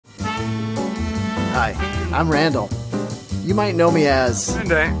Hi, I'm Randall. You might know me as...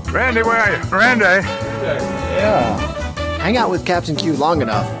 Randy, where are you? Randy! Yeah. Hang out with Captain Q long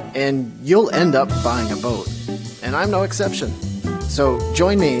enough, and you'll end up buying a boat. And I'm no exception. So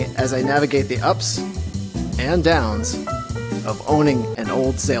join me as I navigate the ups and downs of owning an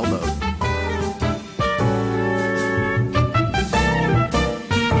old sailboat.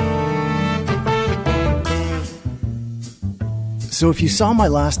 So if you saw my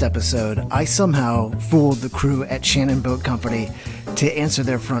last episode, I somehow fooled the crew at Shannon Boat Company to answer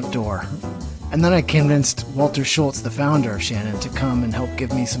their front door. And then I convinced Walter Schulz, the founder of Shannon, to come and help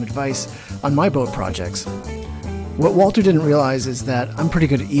give me some advice on my boat projects. What Walter didn't realize is that I'm pretty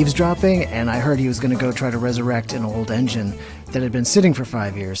good at eavesdropping, and I heard he was going to go try to resurrect an old engine that had been sitting for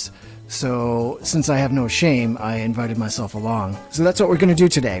 5 years. So, since I have no shame, I invited myself along. So that's what we're going to do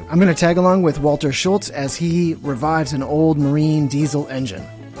today. I'm going to tag along with Walter Schulz as he revives an old marine diesel engine.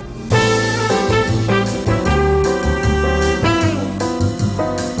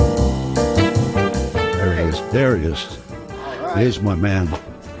 There he is. All right. Here's my man.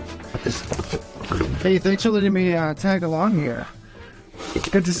 Hey, thanks for letting me tag along here.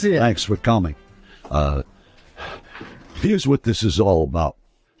 Good to see you. Thanks for coming. Here's what this is all about.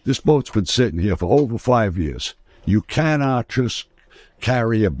 This boat's been sitting here for over 5 years. You cannot just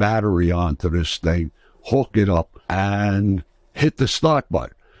carry a battery onto this thing, hook it up, and hit the start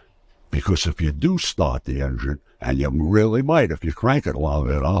button. Because if you do start the engine, and you really might if you crank it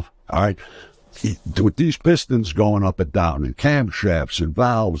long enough, all right, with these pistons going up and down, and camshafts, and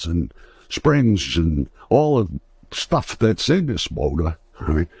valves, and springs, and all the stuff that's in this motor,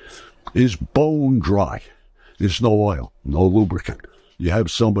 all right, is bone dry. There's no oil, no lubricant. You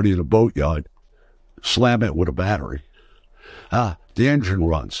have somebody in a boatyard, slam it with a battery. The engine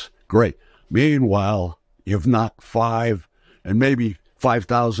runs. Great. Meanwhile, you've knocked 5 and maybe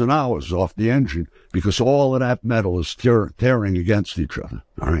 5,000 hours off the engine because all of that metal is tearing against each other.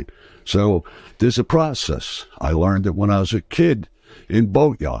 All right. So there's a process. I learned it when I was a kid in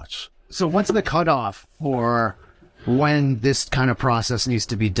boatyards. So what's the cutoff for when this kind of process needs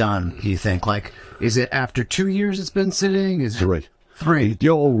to be done, do you think? Like, is it after 2 years it's been sitting? Is 3. It 3? The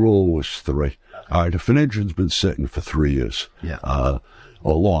old rule was 3. All right, if an engine's been sitting for 3 years, or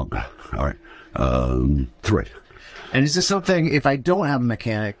longer, all right, 3. And is this something, if I don't have a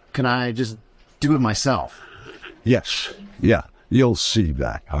mechanic, can I just do it myself? Yes, yeah, you'll see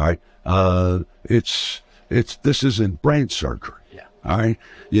that, all right? This isn't brain surgery, all right?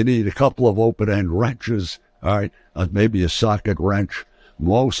 You need a couple of open-end wrenches, all right, maybe a socket wrench.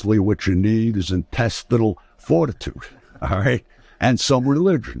 Mostly what you need is intestinal fortitude, all right? And some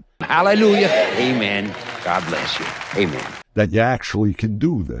religion. Hallelujah. Amen. God bless you. Amen. That you actually can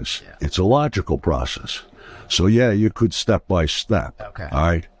do this. Yeah. It's a logical process. So, yeah, you could step by step. Okay. All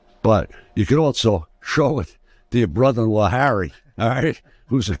right? But you could also show it to your brother-in-law, Harry, all right,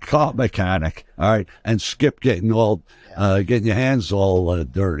 who's a car mechanic, all right, and skip getting your hands all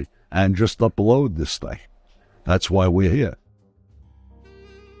dirty and just upload this thing. That's why we're here.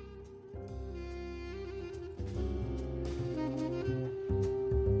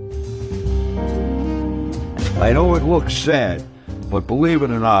 I know it looks sad, but believe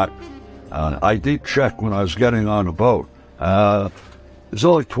it or not, I did check when I was getting on the boat. There's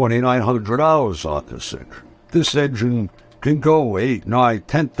only 2,900 hours on this engine. This engine can go 8, 9,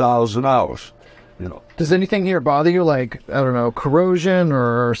 10,000 hours. You know. Does anything here bother you, like, I don't know, corrosion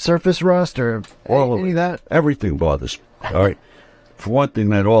or surface rust or any of that? Everything bothers me, all right? For one thing,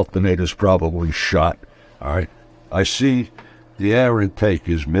 that alternator's probably shot, all right? I see the air intake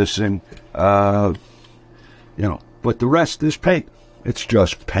is missing, but the rest is paint. It's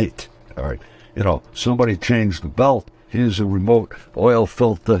just paint, all right? You know, somebody changed the belt. Here's a remote oil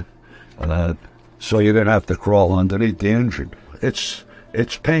filter, so you're going to have to crawl underneath the engine. It's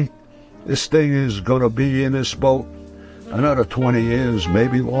paint. This thing is going to be in this boat another 20 years,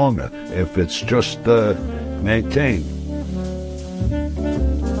 maybe longer, if it's just maintained.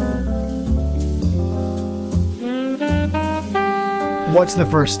 What's the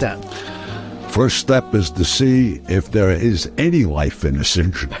first step? First step is to see if there is any life in this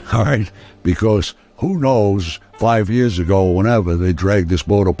engine, all right? Because who knows, 5 years ago, whenever they dragged this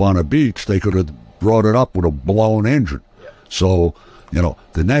boat up on a beach, they could have brought it up with a blown engine. So, you know,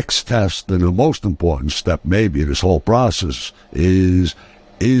 the next test and the most important step maybe in this whole process is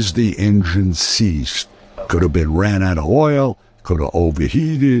the engine seized? Could have been ran out of oil, could have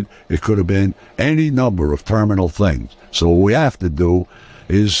overheated, it could have been any number of terminal things. So what we have to do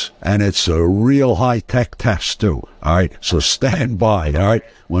is, and it's a real high-tech test too, all right? So stand by, all right,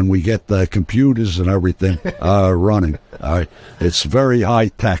 when we get the computers and everything running, all right? It's very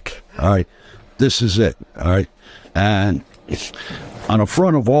high-tech, all right? This is it, all right? And on the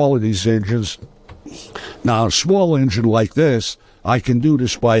front of all of these engines, now a small engine like this, I can do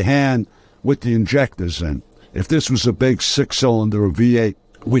this by hand with the injectors in. If this was a big 6-cylinder or V8,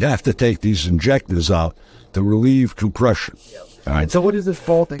 we'd have to take these injectors out to relieve compression. Yep. All right. So what is this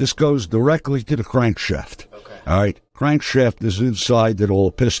faulting? This goes directly to the crankshaft. Okay. All right. Crankshaft is inside that all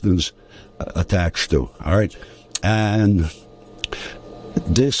the pistons attached to. All right. And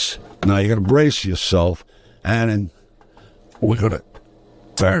this, now you got to brace yourself, and we're going to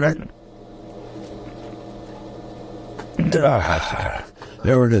turn it.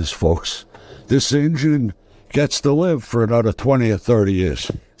 There it is, folks. This engine gets to live for another 20 or 30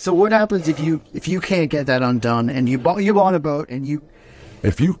 years. So what happens if you can't get that undone and you bought a boat and you...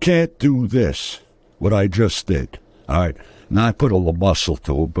 If you can't do this, what I just did, all right, now I put a little muscle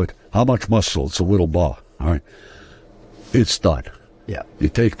to it, but how much muscle? It's a little bar, all right? It's done. Yeah. You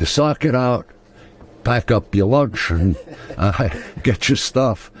take the socket out, pack up your lunch, and get your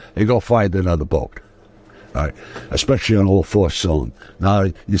stuff, and go find another boat. All right, especially on all 4-cylinder. Now,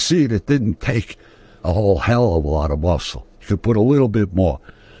 you see, it didn't take a whole hell of a lot of muscle. You could put a little bit more.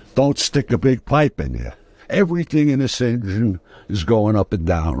 Don't stick a big pipe in there. Everything in this engine is going up and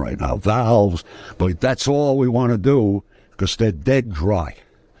down right now. Valves, but that's all we want to do because they're dead dry.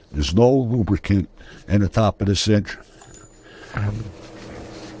 There's no lubricant in the top of this engine.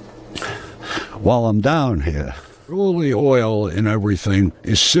 While I'm down here, all the oil and everything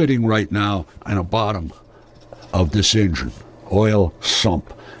is sitting right now in the bottom of this engine, oil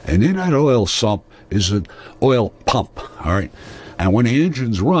sump. And in that oil sump is an oil pump, all right? And when the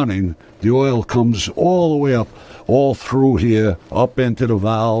engine's running, the oil comes all the way up, all through here, up into the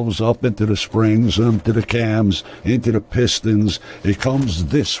valves, up into the springs, into the cams, into the pistons. It comes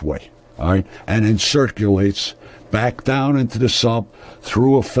this way, all right? And then circulates back down into the sump,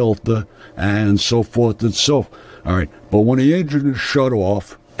 through a filter, and so forth and so forth, all right? But when the engine is shut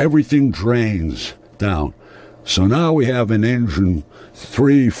off, everything drains down. So now we have an engine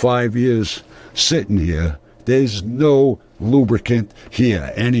 3-5 years sitting here. There's no lubricant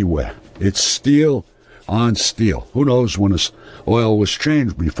here anywhere. It's steel on steel. Who knows when this oil was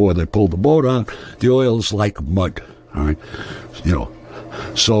changed before they pulled the boat out? The oil's like mud, all right? You know,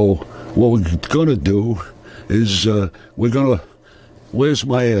 so what we're going to do is where's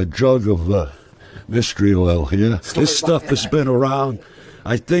my jug of mystery oil here? This stuff has been around.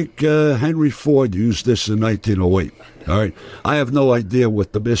 I think Henry Ford used this in 1908, all right? I have no idea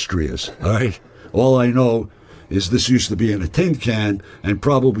what the mystery is, all right? All I know is this used to be in a tin can, and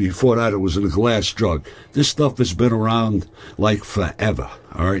probably before that it was in a glass jug. This stuff has been around like forever,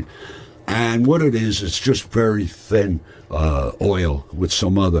 all right? And what it is, it's just very thin oil with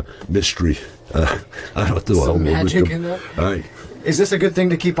some other mystery. I don't know. Some magic in there? All right. Is this a good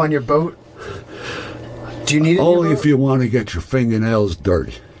thing to keep on your boat? Do you need it? Only if you want to get your fingernails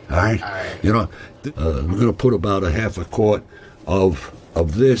dirty. All right. All right. You know, we're going to put about a half a quart of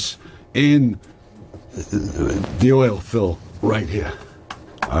this in the oil fill right here.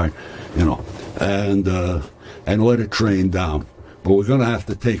 All right. You know, and let it drain down. But we're going to have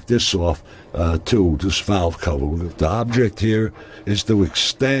to take this off too. This valve cover. The object here is to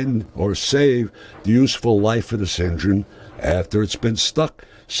extend or save the useful life of this engine after it's been stuck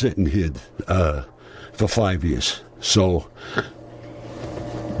sitting here for 5 years. So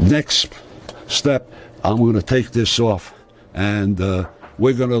next step, I'm going to take this off, and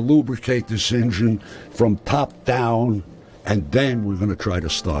we're going to lubricate this engine from top down, and then we're going to try to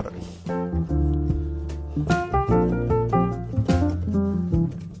start it.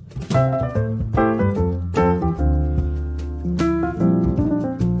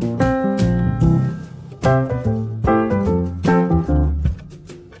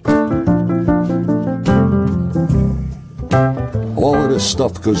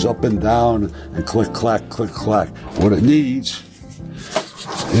 Stuff goes up and down and click, clack, click, clack. What it needs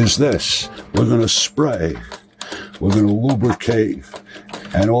is this. We're going to spray. We're going to lubricate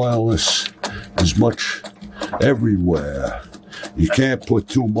and oil this as much everywhere. You can't put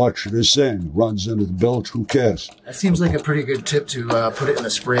too much of this in. It runs into the bilge. Who cares? That seems like a pretty good tip to put it in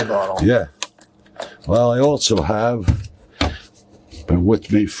a spray bottle. Yeah. Well, I also have been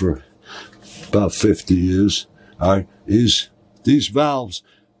with me for about 50 years. All right, is these valves,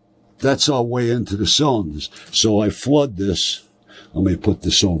 that's our way into the cylinders. So I flood this. Let me put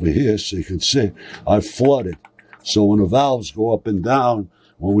this over here so you can see. I flood it. So when the valves go up and down,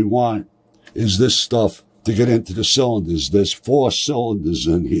 what we want is this stuff to get into the cylinders. There's 4 cylinders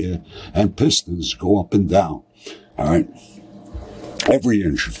in here, and pistons go up and down. All right? Every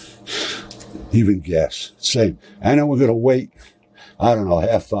engine, even gas, same. And then we're going to wait I don't know,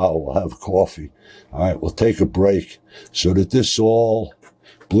 half hour, we'll have coffee. All right, we'll take a break so that this all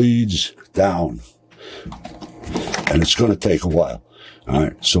bleeds down. And it's going to take a while. All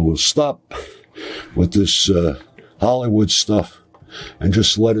right, so we'll stop with this Hollywood stuff and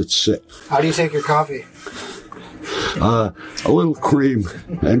just let it sit. How do you take your coffee? A little cream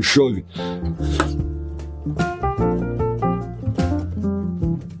and sugar.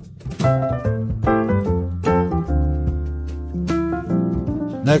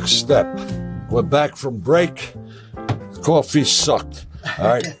 Next step, we're back from break. The coffee sucked. All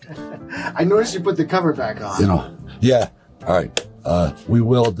right. I noticed you put the cover back on. You know, yeah. All right. We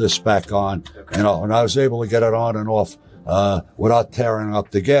willed this back on, you know, and I was able to get it on and off without tearing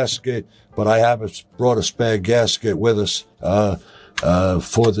up the gasket. But I haven't brought a spare gasket with us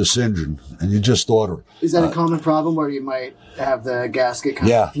for this engine, and you just order it. Is that a common problem where you might have the gasket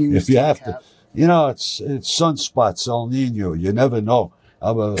kind of fused? Yeah, if you have cap? to. You know, it's sunspots, El Nino. You never know.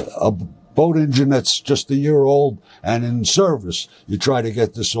 A boat engine that's just a year old and in service, you try to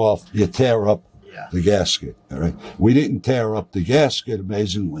get this off, you tear up the gasket. All right. We didn't tear up the gasket,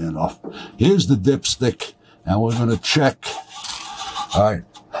 amazingly enough. Here's the dipstick, and we're going to check, all right,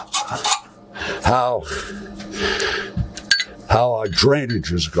 how our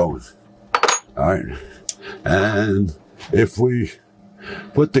drainage is going. All right. And if we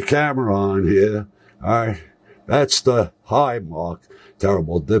put the camera on here, all right, that's the high mark.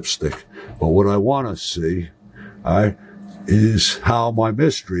 Terrible dipstick. But what I want to see, all right, is how my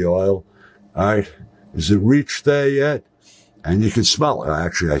mystery oil, all right, is it reached there yet? And you can smell it.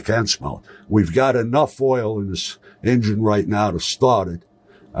 Actually, I can smell it. We've got enough oil in this engine right now to start it,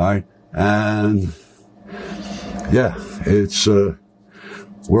 all right? And yeah, it's,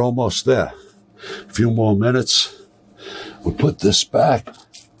 we're almost there. A few more minutes. We'll put this back.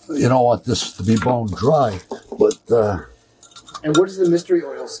 You don't want this to be bone dry, but, and what does the mystery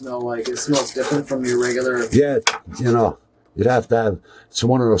oil smell like? It smells different from your regular... Yeah, you know, you'd have to have, it's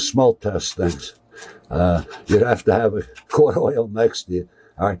one of those smell test things. You'd have to have a quart oil next to you.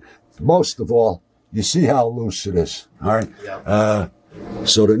 All right. Most of all, you see how loose it is. All right. Yeah.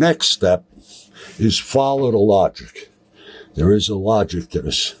 So the next step is follow the logic. There is a logic to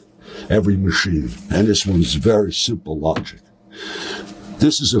this, every machine. And this one's very simple logic.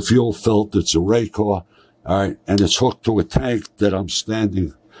 This is a fuel filter. It's a Raycor. All right, and it's hooked to a tank that I'm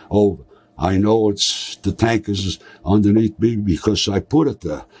standing over. I know the tank is underneath me because I put it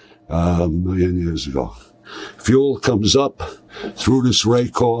there a million years ago. Fuel comes up through this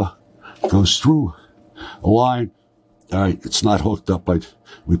Raycor, goes through a line. All right, it's not hooked up.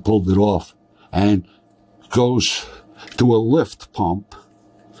 We pulled it off, and goes to a lift pump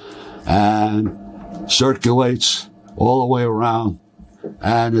and circulates all the way around.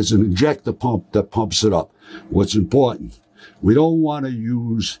 And there's an injector pump that pumps it up. What's important, we don't want to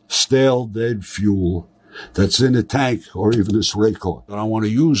use stale, dead fuel that's in the tank or even this Raycor. I don't want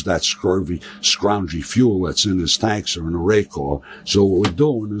to use that scroungy fuel that's in this tanks or in the Raycor. So what we're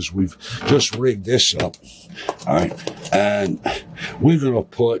doing is we've just rigged this up. All right. And we're going to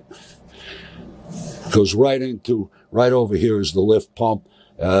put, goes right over here is the lift pump.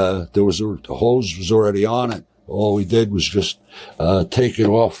 The hose was already on it. All we did was just take it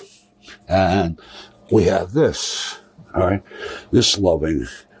off, and we have this, all right, this loving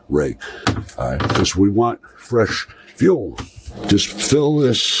rig, all right, because we want fresh fuel. Just fill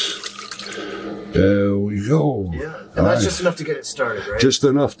this. There we go. Yeah, and that's just enough to get it started, right? Just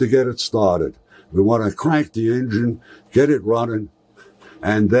enough to get it started. We want to crank the engine, get it running,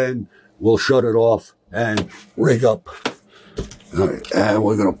 and then we'll shut it off and rig up. All right, and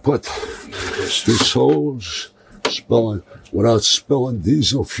we're going to put this hose without spilling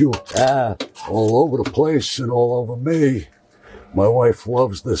diesel fuel all over the place and all over me. My wife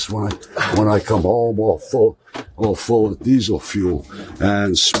loves this when I come home all full of diesel fuel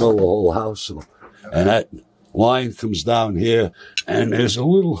and smell the whole house. And that line comes down here, and there's a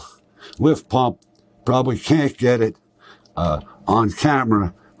little lift pump. Probably can't get it on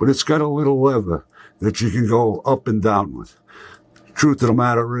camera, but it's got a little lever that you can go up and down with. Truth of the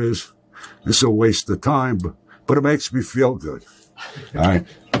matter is, it's a waste of time, but it makes me feel good. All right.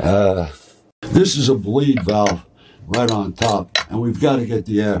 This is a bleed valve right on top, and we've got to get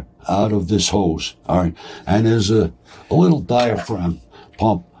the air out of this hose. All right. And there's a little diaphragm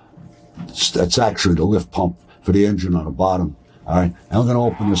pump. That's actually the lift pump for the engine on the bottom. All right. And I'm going to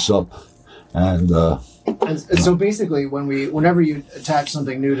open this up. And so basically, whenever you attach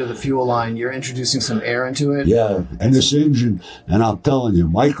something new to the fuel line, you're introducing some air into it. Yeah, and this engine, and I'm telling you,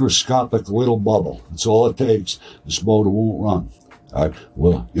 microscopic little bubble. That's all it takes. This motor won't run. All right.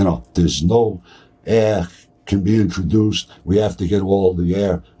 Well, you know, there's no air can be introduced, we have to get all the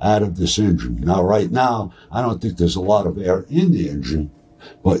air out of this engine. Now, right now, I don't think there's a lot of air in the engine,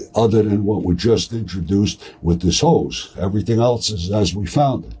 but other than what we just introduced with this hose, everything else is as we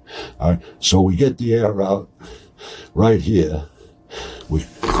found it. All right, so we get the air out right here. We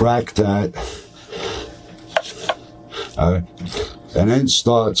crack that. All right, and then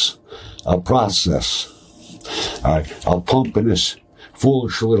starts a process. All right, I'll pump in this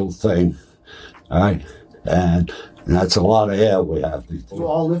foolish little thing. All right, and that's a lot of air we have to do. Do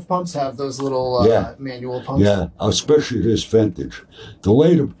all lift pumps have those little manual pumps? Yeah, especially this vintage. The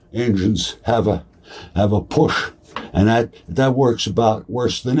later engines have a push, and that works about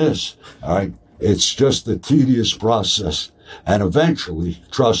worse than this. All right, it's just a tedious process, and eventually,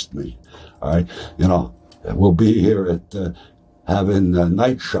 trust me, all right, you know, we'll be here at having a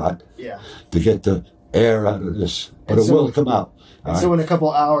night shot to get the air out of this, but it will come out. So in a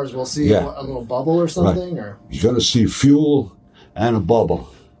couple hours, we'll see a little bubble or something? Right. Or you're going to see fuel and a bubbles.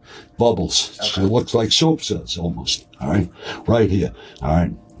 Okay. It looks like soap suds almost, all right? Right here, all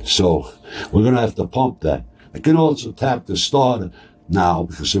right? So we're going to have to pump that. I can also tap the starter now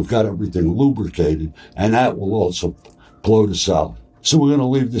because we've got everything lubricated, and that will also blow this out. So we're going to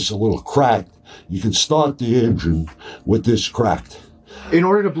leave this a little cracked. You can start the engine with this cracked. In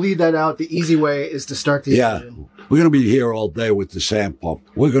order to bleed that out, the easy way is to start the engine. We're going to be here all day with the sand pump.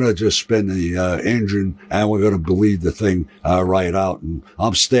 We're going to just spin the engine, and we're going to bleed the thing right out. And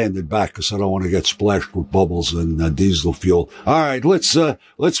I'm standing back because I don't want to get splashed with bubbles and diesel fuel. All right,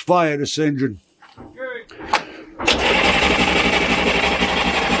 let's fire this engine.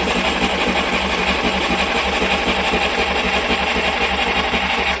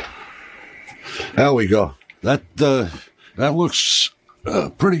 There we go. That looks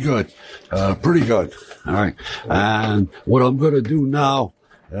pretty good. Pretty good. All right. And what I'm going to do now,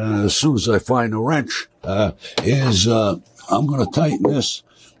 as soon as I find a wrench, is I'm going to tighten this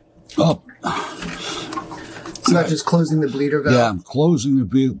up. It's not just closing the bleeder valve? Yeah, I'm closing the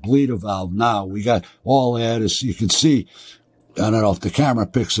bleeder valve now. We got all that, as you can see. I don't know if the camera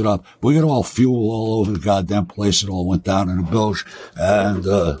picks it up. We got all fuel all over the goddamn place. It all went down in a bilge. And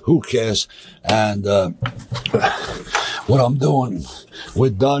who cares? And what I'm doing,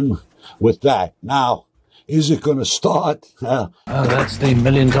 we're done with that. Now, is it going to start? That's the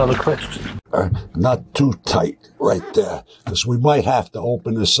million-dollar question. Not too tight right there, because we might have to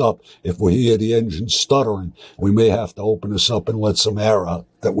open this up. If we hear the engine stuttering, we may have to open this up and let some air out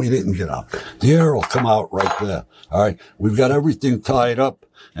that we didn't get out. The air will come out right there. All right, we've got everything tied up,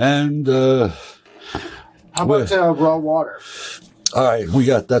 and how about raw water? All right,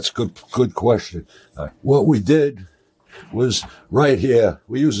 that's good question. What we did was right here.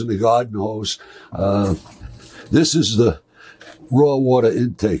 We're using the garden hose. This is the raw water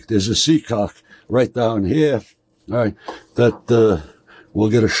intake. There's a seacock right down here, all right, that we'll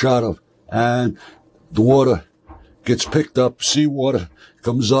get a shot of. And the water gets picked up, seawater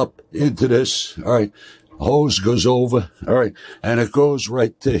comes up into this, all right, hose goes over, all right, and it goes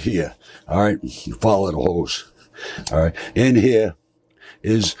right to here, all right, you follow the hose, all right. In here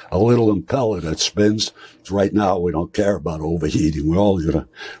is a little impeller that spins. So right now we don't care about overheating. We're only going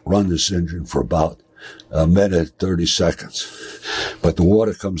to run this engine for about a minute, 30 seconds. But the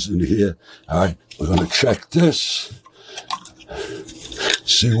water comes in here. All right, we're going to check this,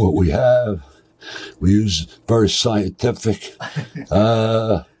 see what we have. We use very scientific.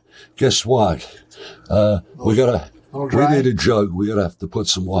 Guess what? We need a jug. We're going to have to put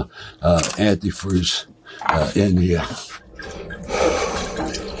some more antifreeze in here.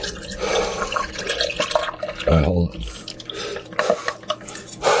 All right, hold on.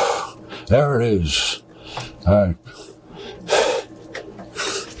 There it is. All right.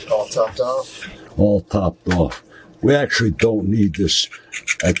 All topped off? All topped off. We actually don't need this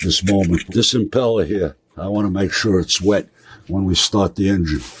at this moment. This impeller here, I want to make sure it's wet when we start the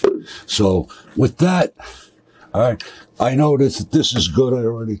engine. So with that, all right, I know that this is good. I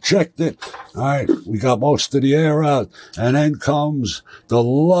already checked it. All right, we got most of the air out. And then comes the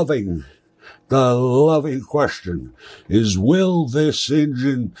loving question is, will this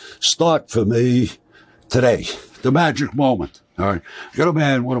engine start for me today? The magic moment. All right. I got a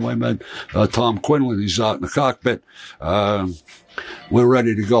man, one of my men, Tom Quinlan, he's out in the cockpit. We're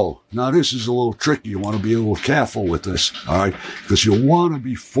ready to go. Now, this is a little tricky. You want to be a little careful with this, all right? Because you want to,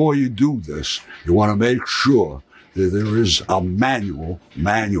 before you do this, you want to make sure that there is a manual,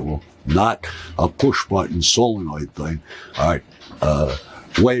 not a push-button solenoid thing, all right,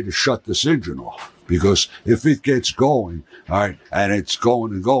 way to shut this engine off. Because if it gets going, all right, and it's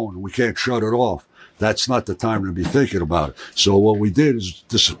going and going, and we can't shut it off, that's not the time to be thinking about it. So what we did is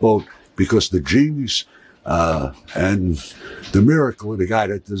this boat, because the Genie's And the miracle of the guy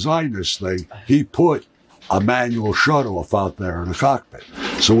that designed this thing, he put a manual shut-off out there in the cockpit.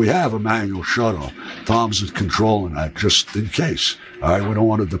 So we have a manual shut-off. Tom's controlling that just in case. All right, we don't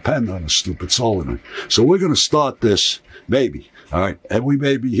want to depend on a stupid solenoid. So we're going to start this, maybe. All right, and we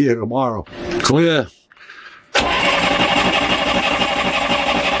may be here tomorrow. Clear.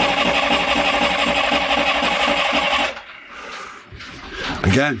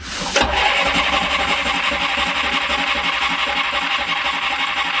 Again.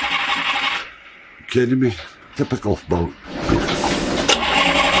 Kidding me? Typical boat.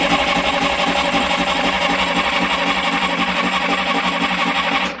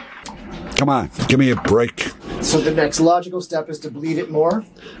 Come on, give me a break. So the next logical step is to bleed it more?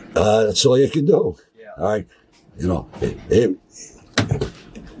 That's all you can do. Yeah. All right. You know, it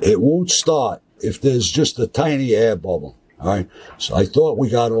won't start if there's just a tiny air bubble. All right. So I thought we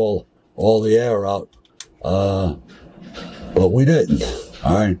got all the air out, but we didn't.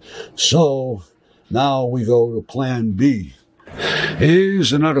 All right. So now we go to plan B.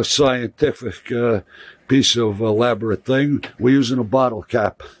 Here's another scientific piece of elaborate thing. We're using a bottle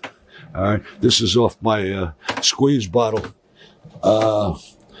cap. All right. This is off my squeeze bottle,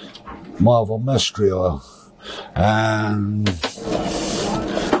 Marvel Mystery Oil. And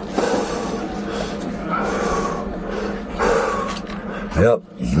yep,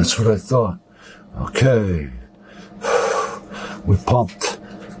 that's what I thought. Okay. We pumped.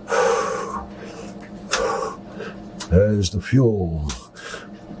 There's the fuel.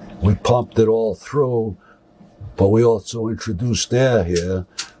 We pumped it all through, but we also introduced air here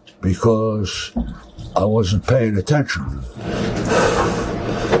because I wasn't paying attention.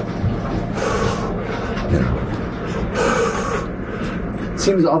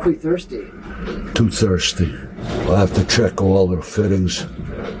 Seems awfully thirsty. Too thirsty. I'll have to check all the fittings.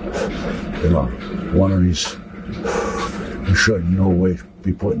 You know, one of these, you shouldn't no way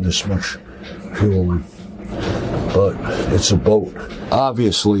be putting this much fuel in. But it's a boat.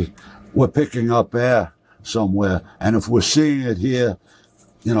 Obviously, we're picking up air somewhere, and if we're seeing it here,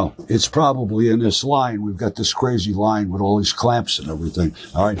 you know, it's probably in this line. We've got this crazy line with all these clamps and everything.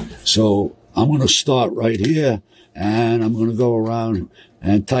 All right, so I'm going to start right here, and I'm going to go around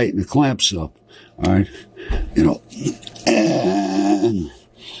and tighten the clamps up. All right, you know, and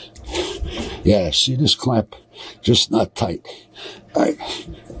yeah, see this clamp, just not tight. All right,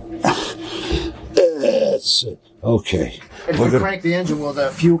 that's it. Okay. And if you crank the engine, will the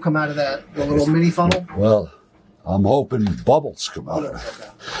fuel come out of the little mini funnel? Well, I'm hoping bubbles come out of it. Okay.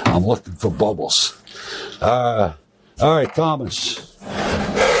 I'm looking for bubbles. All right, Thomas.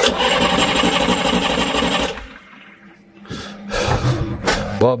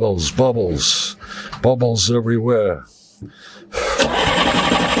 Bubbles, bubbles, bubbles everywhere.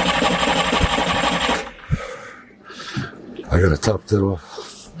 I gotta top that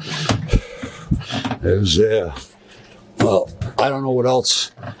off. There's air. Well, I don't know what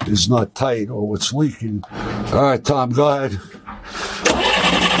else is not tight or what's leaking. All right, Tom, go ahead.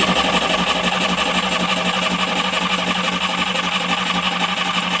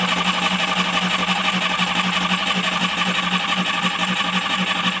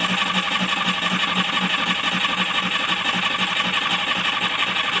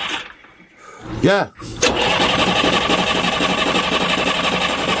 Yeah.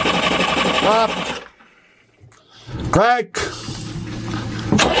 Up. Crack.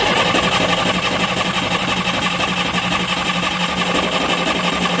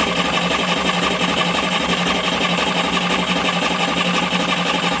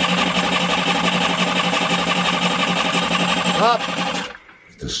 Up.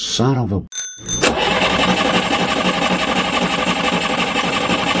 The son of a...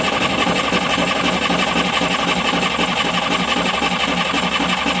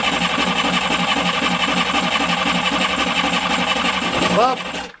 Up.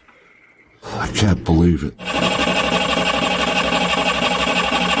 I can't believe it.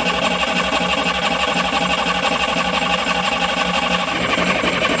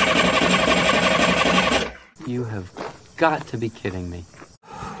 You have got to be kidding me.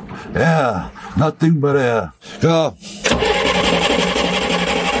 Yeah, nothing but air. Go.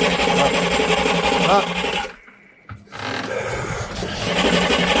 Up.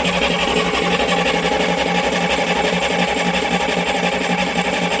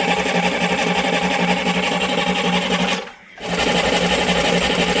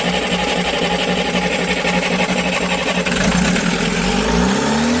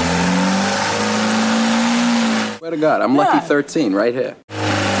 Swear to God, I'm lucky 13 right here.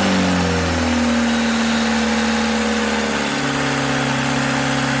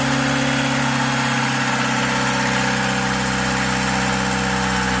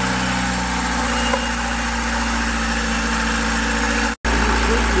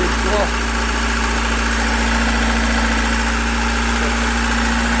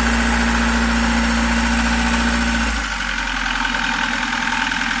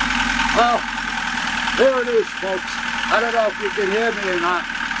 Well, there it is, folks. I don't know if you can hear me or not,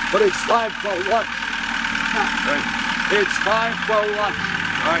 but it's time for lunch. It's time for lunch.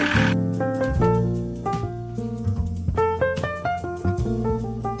 All right.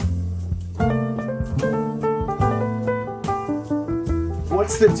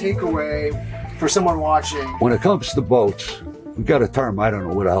 What's the takeaway for someone watching? When it comes to boats, we got a term, I don't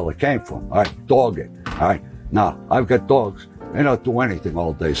know where the hell it came from. All right, dog it. All right, now, I've got dogs. They don't do anything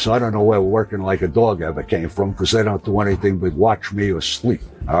all day, so I don't know where working like a dog ever came from, because they don't do anything but watch me or sleep.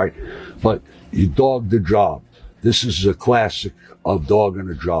 All right, but you dog the job. This is a classic of dogging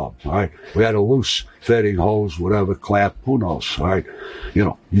a job. All right, we had a loose fitting hose, whatever, clamp, who knows. All right, you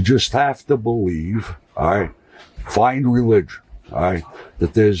know, you just have to believe. All right, find religion. All right,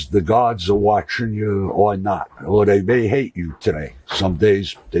 that there's the gods are watching you or not, or they may hate you today. Some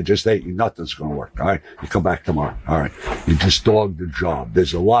days they just hate you. Nothing's going to work. All right, you come back tomorrow. All right, you just dog the job.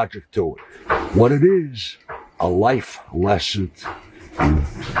 There's a logic to it. What it is, a life lesson in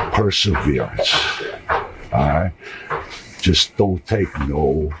perseverance. All right, just don't take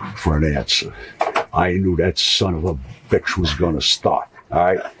no for an answer. I knew that son of a bitch was going to start. All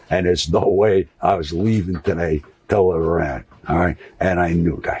right, and there's no way I was leaving today till it ran. All right, and I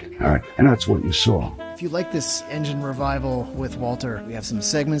knew that. All right, and that's what you saw. If you like this engine revival with Walter, we have some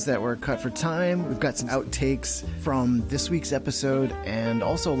segments that were cut for time. We've got some outtakes from this week's episode and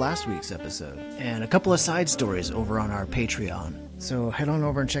also last week's episode, and a couple of side stories over on our Patreon. So head on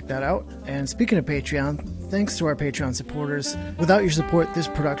over and check that out. And speaking of Patreon, thanks to our Patreon supporters. Without your support, this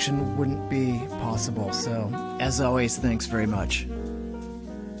production wouldn't be possible. So as always, thanks very much.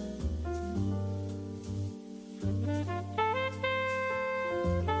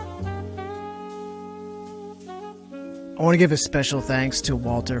 I want to give a special thanks to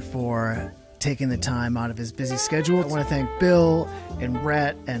Walter for taking the time out of his busy schedule. I want to thank Bill and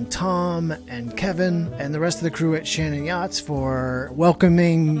Rhett and Tom and Kevin and the rest of the crew at Shannon Yachts for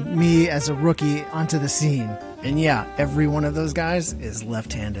welcoming me as a rookie onto the scene. And yeah, every one of those guys is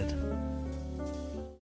left-handed.